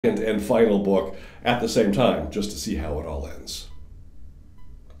and final book at the same time, just to see how it all ends.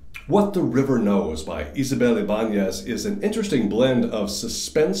 What the River Knows by Isabel Ibanez is an interesting blend of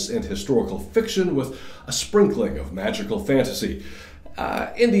suspense and historical fiction with a sprinkling of magical fantasy.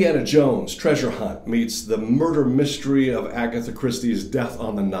 Indiana Jones' treasure hunt meets the murder mystery of Agatha Christie's Death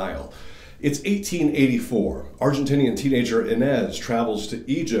on the Nile. It's 1884. Argentinian teenager Inez travels to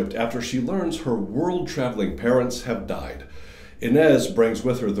Egypt after she learns her world-traveling parents have died. Inez brings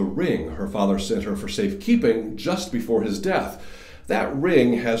with her the ring her father sent her for safekeeping just before his death. That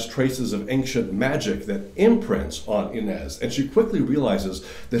ring has traces of ancient magic that imprints on Inez, and she quickly realizes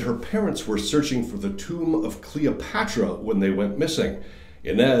that her parents were searching for the tomb of Cleopatra when they went missing.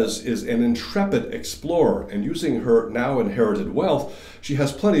 Inez is an intrepid explorer, and using her now inherited wealth, she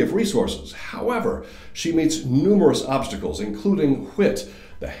has plenty of resources. However, she meets numerous obstacles, including Whit,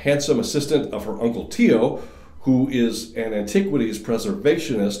 the handsome assistant of her Uncle Tio, who is an antiquities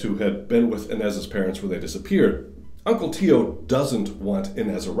preservationist who had been with Inez's parents when they disappeared. Uncle Tio doesn't want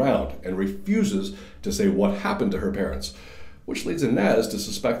Inez around and refuses to say what happened to her parents, which leads Inez to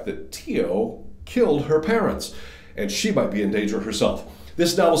suspect that Tio killed her parents, and she might be in danger herself.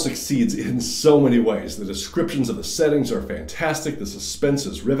 This novel succeeds in so many ways. The descriptions of the settings are fantastic, the suspense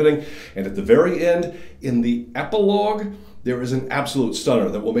is riveting, and at the very end, in the epilogue, there is an absolute stunner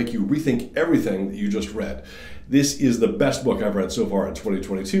that will make you rethink everything that you just read. This is the best book I've read so far in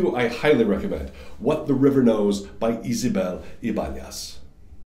 2022. I highly recommend What the River Knows by Isabel Ibanez.